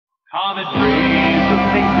Comet breeze of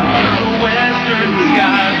faces in the western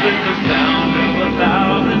skies with the sound of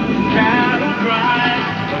 1,000 cattle cries.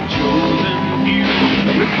 A chosen few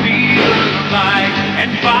would see the light and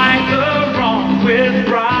fight the wrong with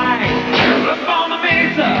pride. Up on the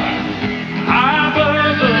mesa, high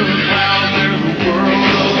above the clouds, there's a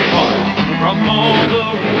world apart from all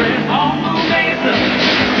the rest. On Moo Mesa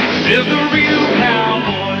live the real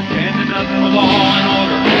cowboys, standing up for law and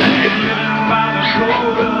order and living by the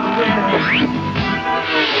code of Queen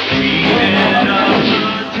of the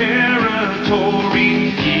territory,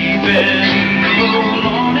 keeping evil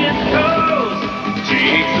on its toes.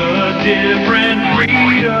 Takes a different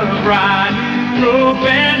breed of riding, rope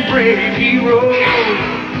and brave heroes.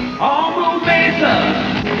 On Moo Mesa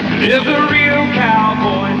live the real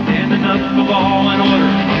cowboy, standing up for law and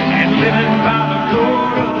order and living by the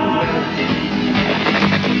code of the West.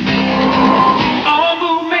 On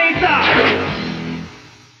Moo Mesa.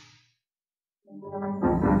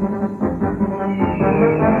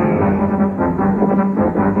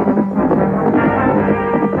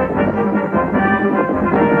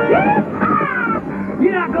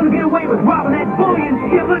 You're not gonna get away with robbing that bullion,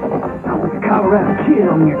 shivers! Not with the Colorado kid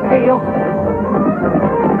on your tail.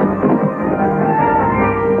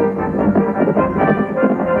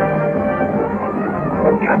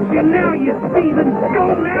 Got you now, you thieving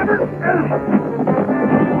gold-nabber!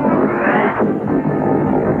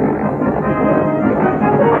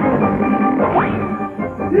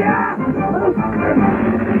 Yeah!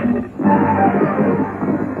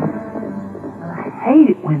 I hate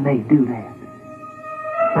it when they do that.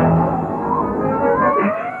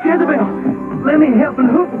 Jezebel, let me help and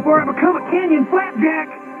hook before I become a canyon flapjack.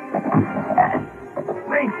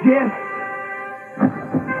 Thanks, Jess.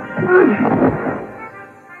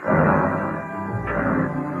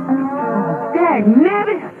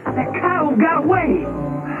 Dagnabbit, that cow got away. I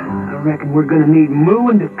reckon we're gonna need Moo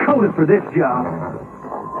and Dakota for this job.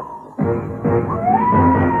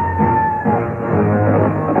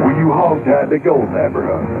 Will you hog-tied the gold-nabber,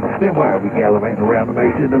 huh? Then why are we gallivanting around the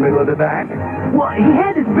mesa in the middle of the night? Well, he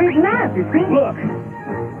had this big knife, you see? Look!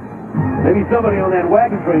 Maybe somebody on that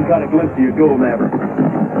wagon train caught a glimpse of your gold-nabber.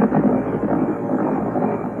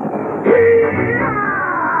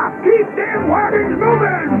 Keep them wagons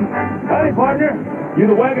moving! Howdy, partner. You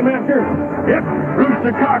the wagon master? Yep,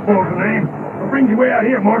 Rooster Cockball's the name. What brings you way out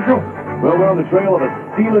here, Marshal? Well, we're on the trail of a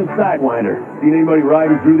stealing sidewinder. Seen anybody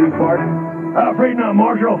riding through these parts? I'm afraid not,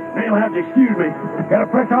 Marshal. Now you'll have to excuse me. Gotta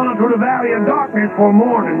press on through the Valley of Darkness for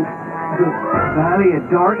morning. The Valley of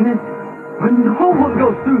Darkness? But no one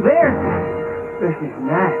goes through there. Especially at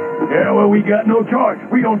night. Yeah, well, we got no choice.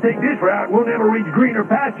 If we don't take this route, we'll never reach greener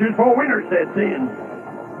pastures before winter sets in.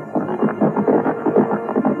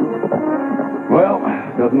 Well,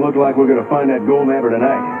 doesn't look like we're gonna find that gold-nabber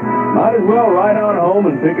tonight. Might as well ride on home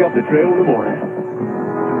and pick up the trail in the morning.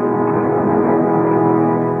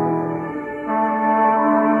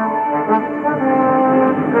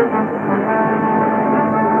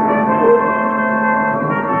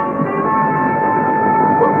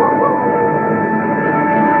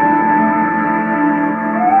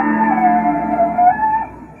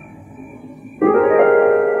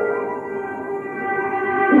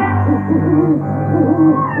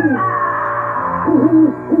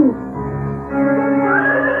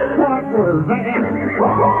 What was that?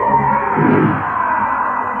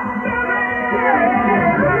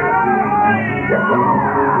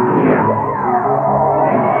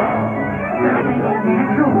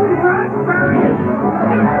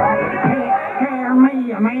 Can't scare me,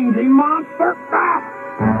 you mangy monster!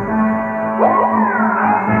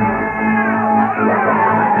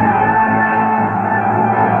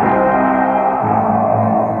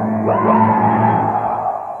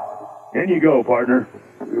 In you go, partner.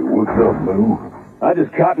 What's up, Moo? I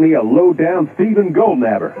just caught me a low-down thieving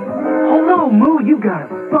gold-nabber. Oh no, Moo, you got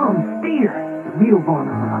a bum steer. The mule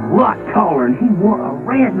farmer was a lot taller and he wore a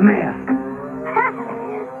red mask.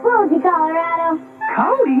 Whoopsie, Colorado.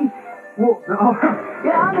 Cody? Well, no.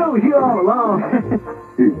 Yeah, I know you all along.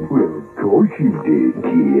 Well, of course you did,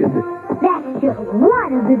 kid. That's just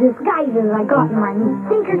one of the disguises I got in my new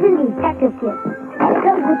Pinkerton detective kit. It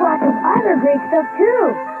comes with lots of other great stuff,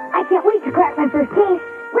 too. I can't wait to crack my first case.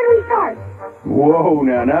 When do we start? Whoa,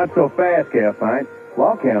 now, not so fast, Calfine.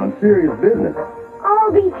 Law counting serious business.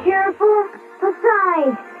 Oh, be careful.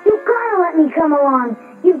 Besides, you gotta let me come along.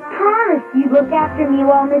 You promised you'd look after me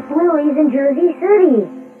while Miss Lily's in Jersey City.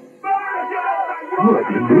 What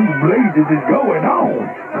the blue blazes is going on?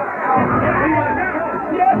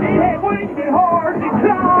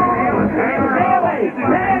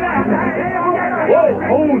 Whoa,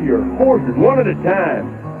 hold your horses one at a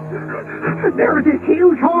time. There was this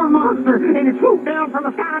huge horn monster, and it swooped down from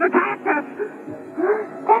the sky and attacked us.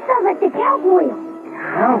 That sounds like the Cowgoyle.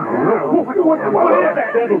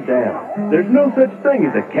 Settle down. There's no such thing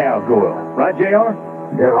as a cowgoyle. Right, JR?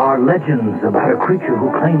 There are legends about a creature who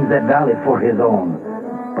claims that valley for his own,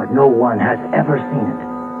 but no one has ever seen it.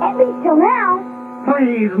 At least till now.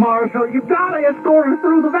 Please, Marshal, you've got to escort us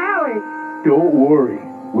through the valley. Don't worry.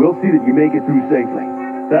 We'll see that you make it through safely.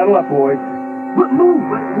 Saddle up, boys. But Moo,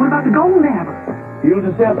 what about the gold nabber? You'll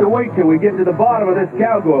just have to wait till we get to the bottom of this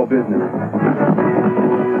cowgoyle business.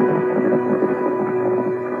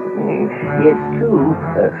 It's too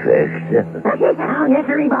perfect. Oh, yes,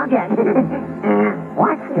 sir, Bucket.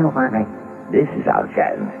 What's too perfect? This is our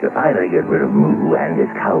chance to finally get rid of Moo and his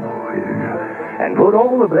cowboys, and put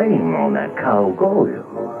all the blame on that Cowgoyle.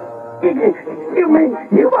 You mean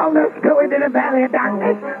you want us to go into the Valley of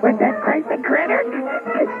Darkness with that crazy critter?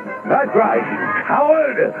 That's right,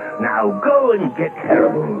 coward! Now go and get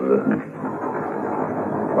terrible.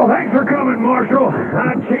 Well, thanks for coming, Marshal.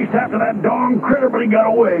 I chased after that darn critter, but he got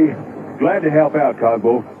away. Glad to help out,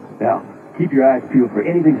 Cowboy. Now, keep your eyes peeled for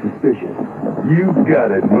anything suspicious. You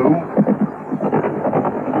got it, Moo.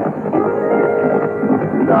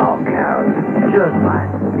 Dog cows, just my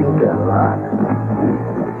finger lot.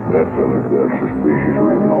 That fella's got suspicious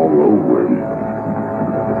written all over him.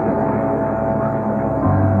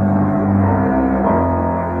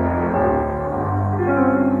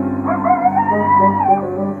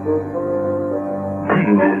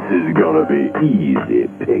 This is gonna be easy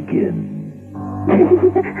picking.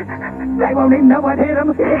 They won't even know what hit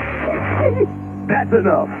them. That's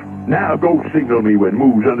enough. Now go signal me when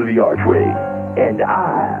Moo's under the archway, and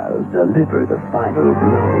I'll deliver the final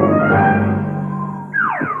blow.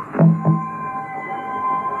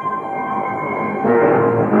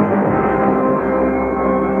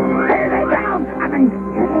 Here they come.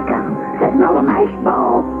 Here they come. Sitting on a mash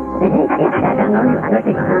ball.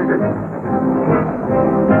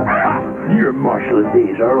 Your marshalling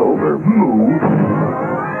days are over, Moo.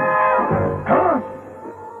 Huh?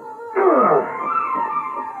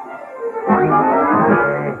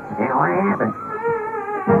 Now what happened?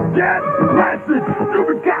 That blasted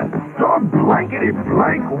stupid cat! Dog blankety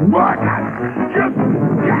blank what? Just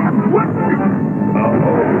what?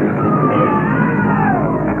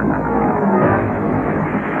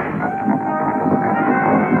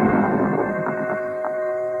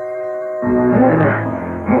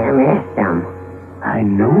 I missed them. I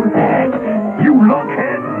know that. You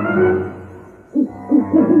lunkhead!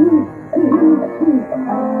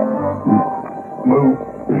 Moo,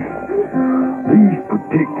 these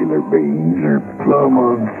particular beans are plumb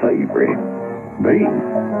unsavory. Beans?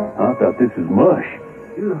 I thought this was mush.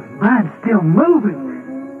 Mine's still moving.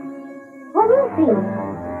 What do you see?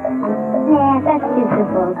 Yeah, that's too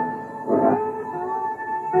simple.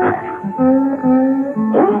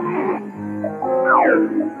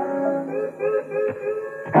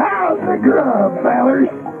 How's the grub, fellers?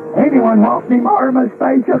 Anyone want any more of my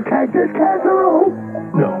special cactus casserole?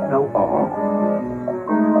 No.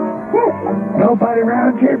 Nobody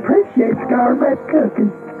around here appreciates gourmet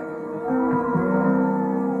cooking.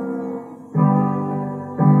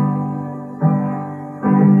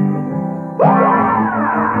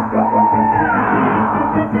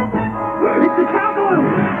 It's the Cowgoyle!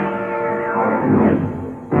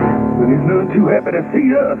 But he's none too happy to see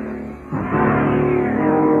us.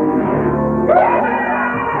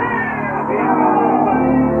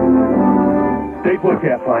 Stay put,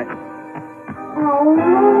 Catfight.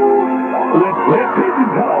 Let pigeon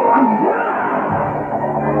talk.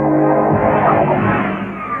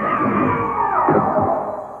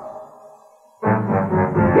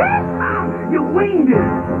 You winged it!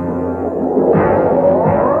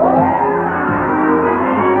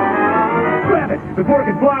 Grab it before it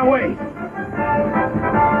can fly away.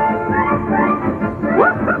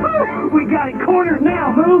 We got it cornered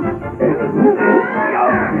now, Moo!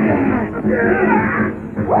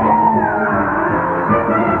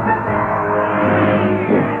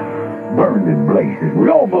 Burned in blazes. We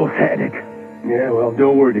almost had it. Yeah, well,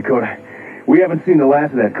 don't worry, Dakota. We haven't seen the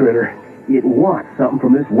last of that critter. It wants something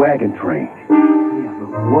from this wagon train. Yeah,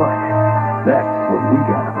 but what? That's what we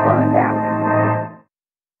gotta find out.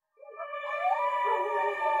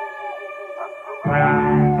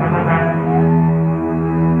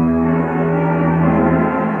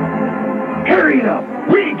 Hurry it up.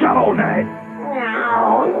 We ain't got all night.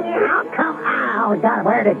 Come on, gotta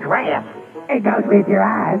wear the dress. It goes with your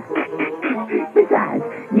eyes. Besides,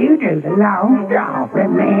 you drew the long straw,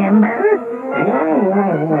 remember?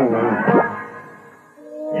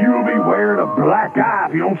 You'll be wearing fire and a black eye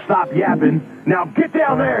if you don't stop yapping. Now get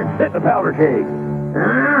down there and hit the powder keg. All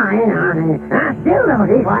right. I still don't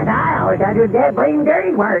see why I always got to do that blame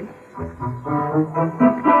dirty work.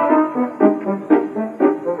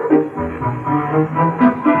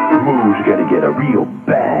 Moo's gonna get a real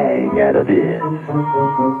bang out of this.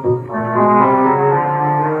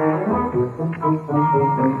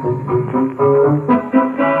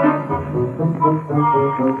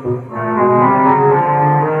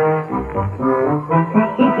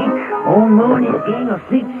 Old Moo and his gang will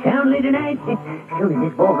sleep soundly tonight. As soon as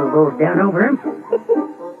this boulder rolls down over him.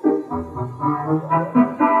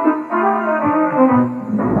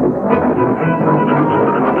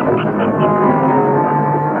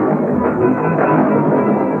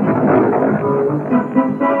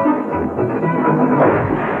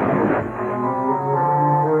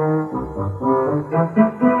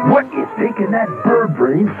 What is taking that bird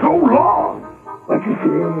brain so long?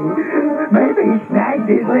 Maybe he snagged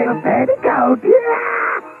his little petticoat.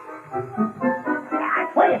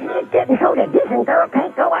 Well, if he's getting so that decent girl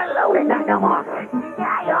can't go alone and not no more.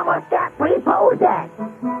 I almost got reposed that.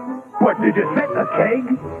 What, did you set the keg?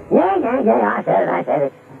 Yeah, I said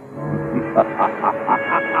it.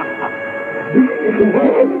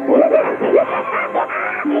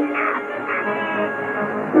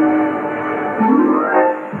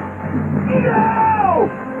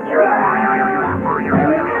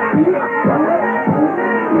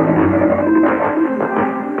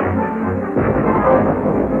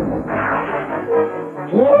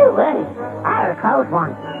 Phew, buddy. That was a close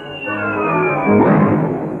one.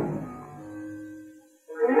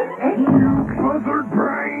 Buzzard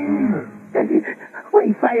brain! We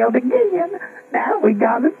failed again. Now we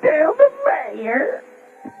gotta tell the mayor.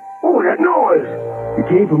 What was that noise? It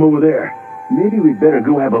came from over there. Maybe we'd better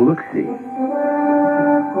go have a look-see.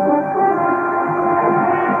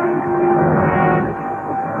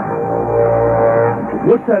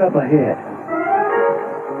 What's that up ahead?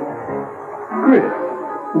 Chris,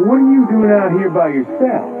 what are you doing out here by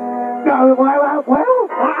yourself? Well,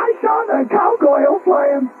 I saw the Cowgoyle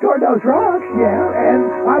flying toward those rocks, and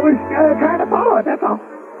I was trying to follow it, that's all.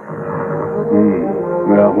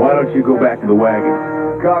 Well, why don't you go back to the wagon?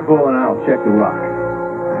 Cowgoyle and I'll check the rock.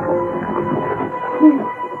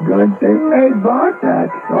 Good thing they bought that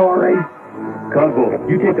story. Cowgoyle,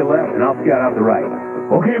 you take the left and I'll scout out the right.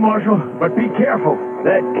 Okay, Marshal, but be careful.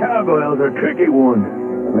 That Cowgoyle's a tricky one.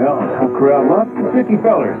 Well, I'll corral lots of tricky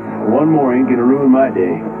fellers. One more ain't gonna ruin my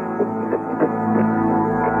day.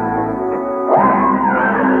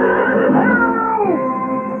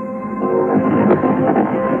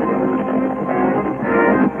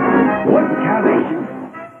 What calculation?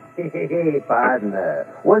 Hey, partner.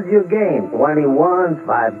 What's your game? 21,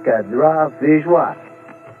 5-cut draw, fish what?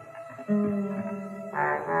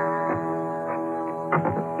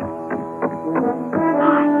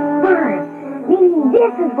 Burn. Maybe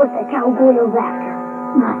this is what the Cowgoyle's after.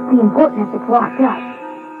 Must be important if it's locked up.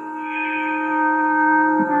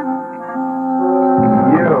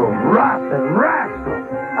 You rotten rascal!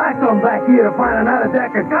 I come back here to find another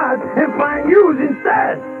deck of cards and find yous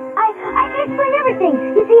instead! I can explain everything.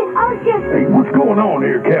 You see, I was just... Hey, what's going on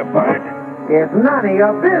here, Catfight? It's none of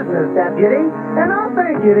your business, deputy. And I'll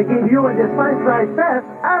thank you to keep you and this fine-sized theft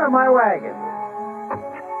out of my wagon.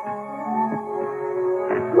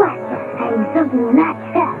 Let's just say something in that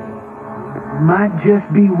chest. Might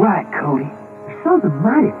just be right, Cody. There's something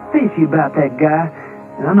mighty fishy about that guy.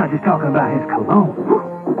 And I'm not just talking about his cologne.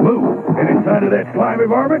 Moo, and inside of that slimy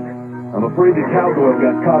varmint? I'm afraid the Cowgoyle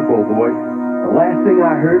got Cowgoyle, boys. The last thing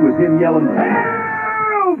I heard was him yelling,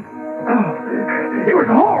 Help! Oh, it was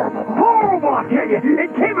horrible, I tell you.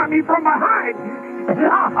 It came at me from behind.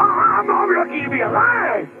 I'm lucky to be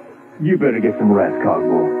alive. You better get some rest,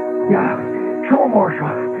 Cowgoyle. Yeah, sure,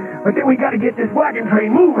 Marshal. But then we got to get this wagon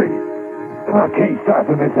train moving. I can't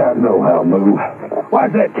siphon this out no-how, Moo.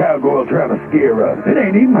 Why's that Cowgoyle trying to scare us? It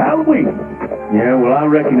ain't even Halloween. Yeah, well, I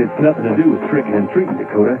reckon it's nothing to do with tricking and treating,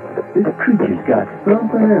 Dakota. This creature's got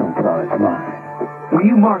something else on its mind. Well,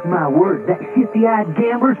 you mark my words, that shifty-eyed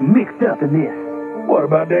gambler's mixed up in this. What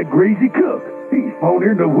about that greasy cook? He's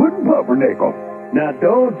ponied the wooden pumpernickel. Now,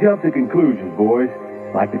 don't jump to conclusions, boys.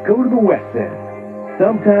 Like Dakota the West says,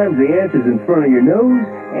 sometimes the answer's in front of your nose,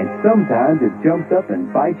 and sometimes it jumps up and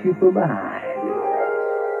bites you from behind.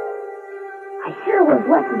 I sure was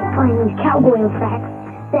lucky to find these Cowgoyle tracks.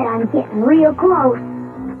 Bet I'm getting real close.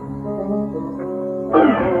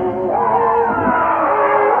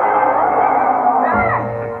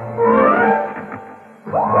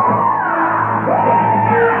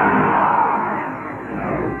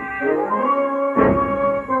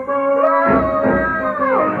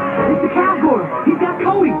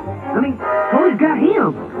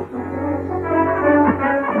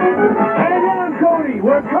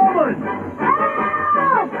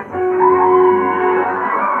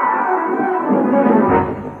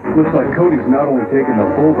 Looks like Cody's not only taking the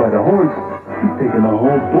bull by the horns, he's taking the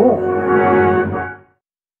whole bull.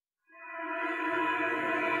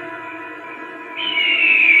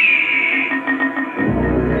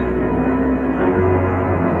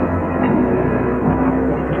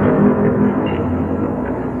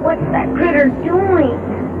 What's that critter doing?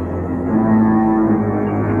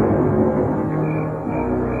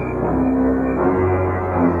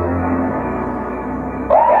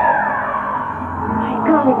 I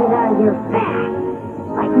gotta get out of here fast.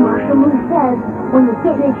 Like Marshall Moo says, when you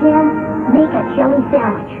get in a jam, make a jelly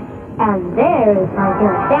sandwich. And there's my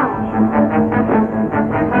jelly sandwich.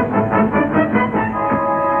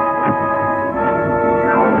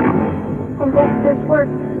 I hope this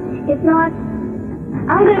works. If not,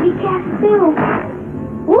 I'm gonna be cast soon.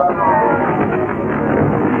 Whoop!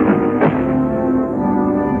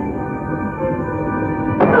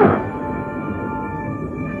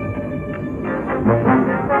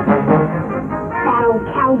 That old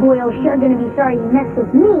Cowgoyle's sure gonna be sorry he messed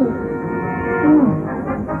with me.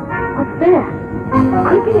 What's this?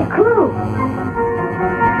 Could be a clue.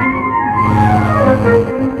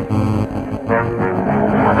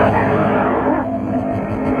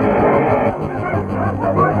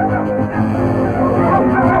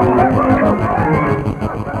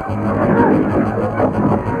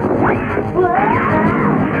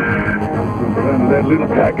 That little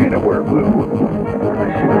guy get anywhere, Moo. I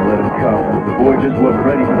should have let him come. The boy just wasn't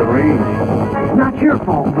ready for the range. It's not your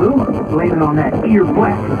fault, Moo. Blame it on that ear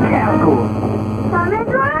blasting Cowgoyle. Come and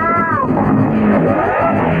drown!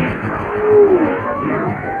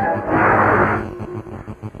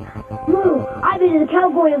 Moo, I've been to the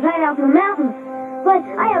Cowgoyle's hideout in the mountains, but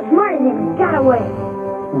I outsmarted him and got away.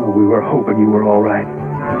 Oh, we were hoping you were all right.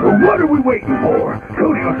 Well, what are we waiting for?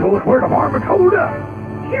 Cody will show us where the varmint's holed up.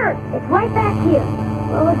 Sure, it's right back here.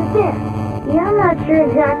 What was it then? Yeah, I'm not sure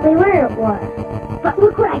exactly where it was. But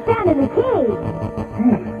look what I found in the cave.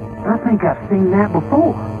 Hey, I think I've seen that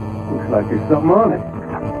before. Looks like there's something on it.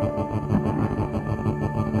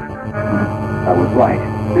 I was right.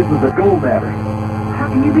 This was a gold dabber. How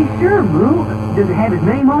can you be sure, Moo? Does it have his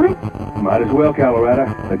name on it? Might as well, Colorado.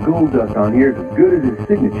 The gold dust on here is as good as his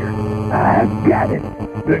signature. I've got it.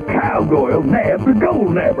 The Cowgoyle nabbed the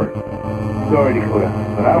gold nabber. Sorry, Dakota,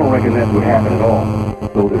 but I don't reckon that's what happened at all.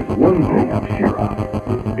 Though there's one thing I'm sure of.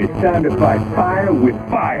 It's time to fight fire with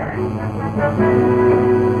fire.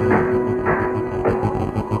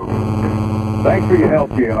 Thanks for your help,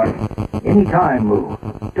 JR. Anytime, Moo.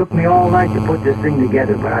 Took me all night to put this thing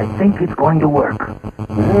together, but I think it's going to work.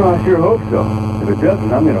 Well, I sure hope so. If it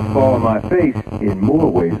doesn't, I'm going to fall on my face in more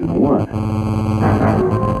ways than one.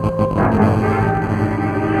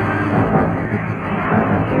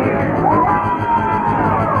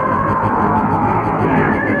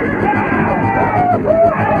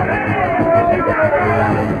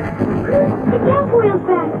 The Cowgoyle's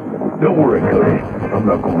back. Don't worry, Cody. I'm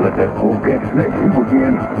not gonna let that old cat snake you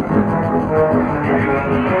again.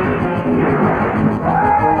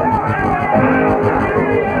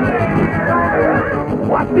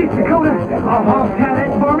 Watch this, Dakota. I'll hog-tie that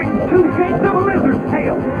varmint in 2 shades of a lizard's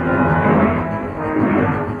tail.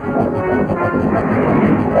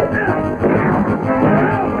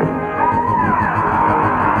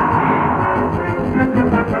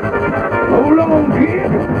 Hold on,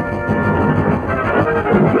 kid.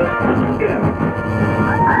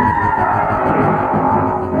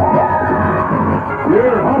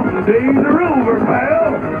 Your hunting days are over,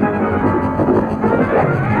 pal.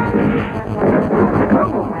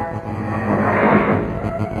 Come on.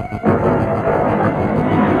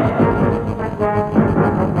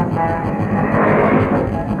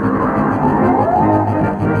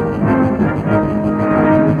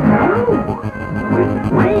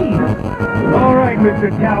 All right, Mr.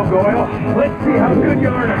 Cowgoyle. Let's see how good you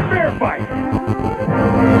are in a fair fight.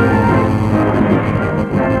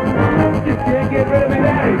 Just can't get rid of me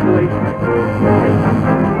that easily.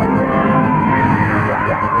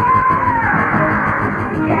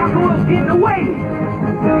 Cowgoyle's getting away.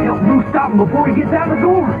 Help Moo stop him before he gets out of the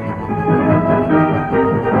gorge.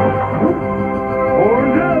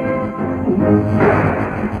 Horns up.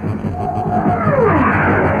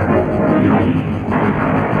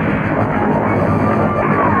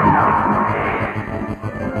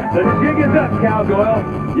 The jig is up, Cowgoyle.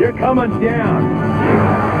 You're coming down.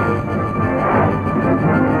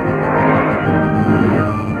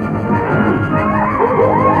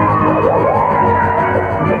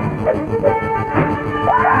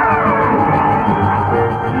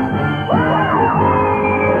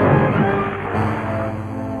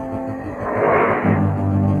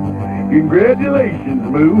 Congratulations. Congratulations,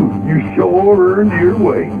 Moo. You sure earned your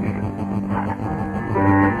wings.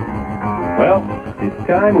 Well, it's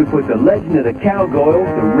time we put the legend of the Cowgoyle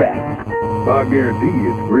to rest. I guarantee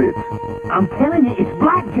you it's Grits. I'm telling you, it's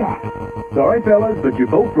Blackjack. Sorry, fellas, but you're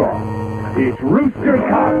both wrong. It's Rooster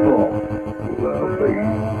Cogbull. Lovely.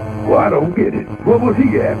 Well, I don't get it. What was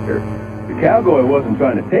he after? The Cowgoyle wasn't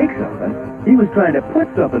trying to take something. He was trying to put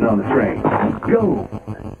something on the train. Go.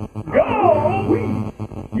 Go!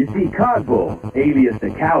 You see, Cogbull, alias the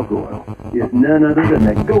Cowgoyle, is none other than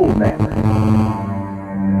the gold mapper.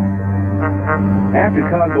 After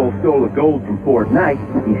Coggoyle stole the gold from Fort Knight,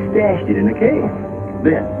 he stashed it in a cave.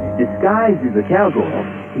 Then, disguised as a Cowgoyle,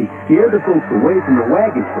 he scared the folks away from the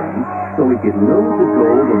wagon train so he could load the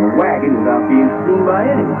gold on the wagon without being seen by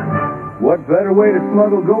anyone. What better way to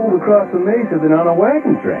smuggle gold across the mesa than on a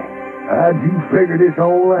wagon train? How'd you figure this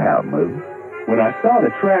all out, Moo? When I saw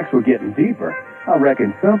the tracks were getting deeper, I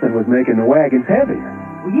reckoned something was making the wagons heavier.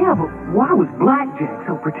 Well, yeah, but why was Blackjack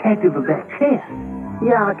so protective of that chest?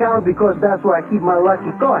 Yeah, I count because that's where I keep my lucky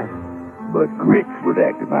coin. But Grits was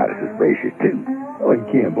acting mighty suspicious, too. Oh, you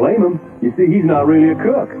can't blame him. You see, he's not really a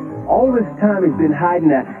cook. All this time he's been hiding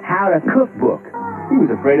a how-to-cook book. He was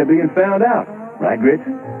afraid of being found out. Right, Grits?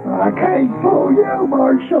 I can't fool you,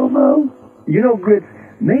 Marshal Moo. You know, Grits,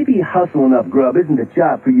 maybe hustling up grub isn't a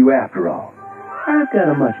job for you after all. I've got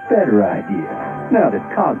a much better idea, now that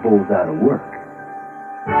Cogbull's out of work.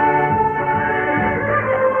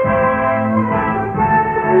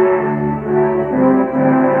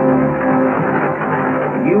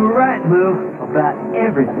 You were right, Moo, about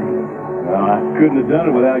everything. Well, I couldn't have done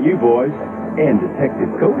it without you boys, and Detective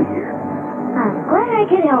Cody here. I'm glad I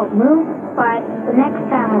could help, Moo, but the next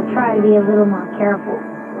time I'll try to be a little more careful.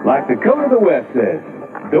 Like the code of the West says,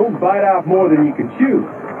 don't bite off more than you can chew,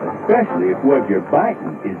 especially if what you're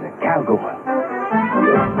biting is a Cowgoyle.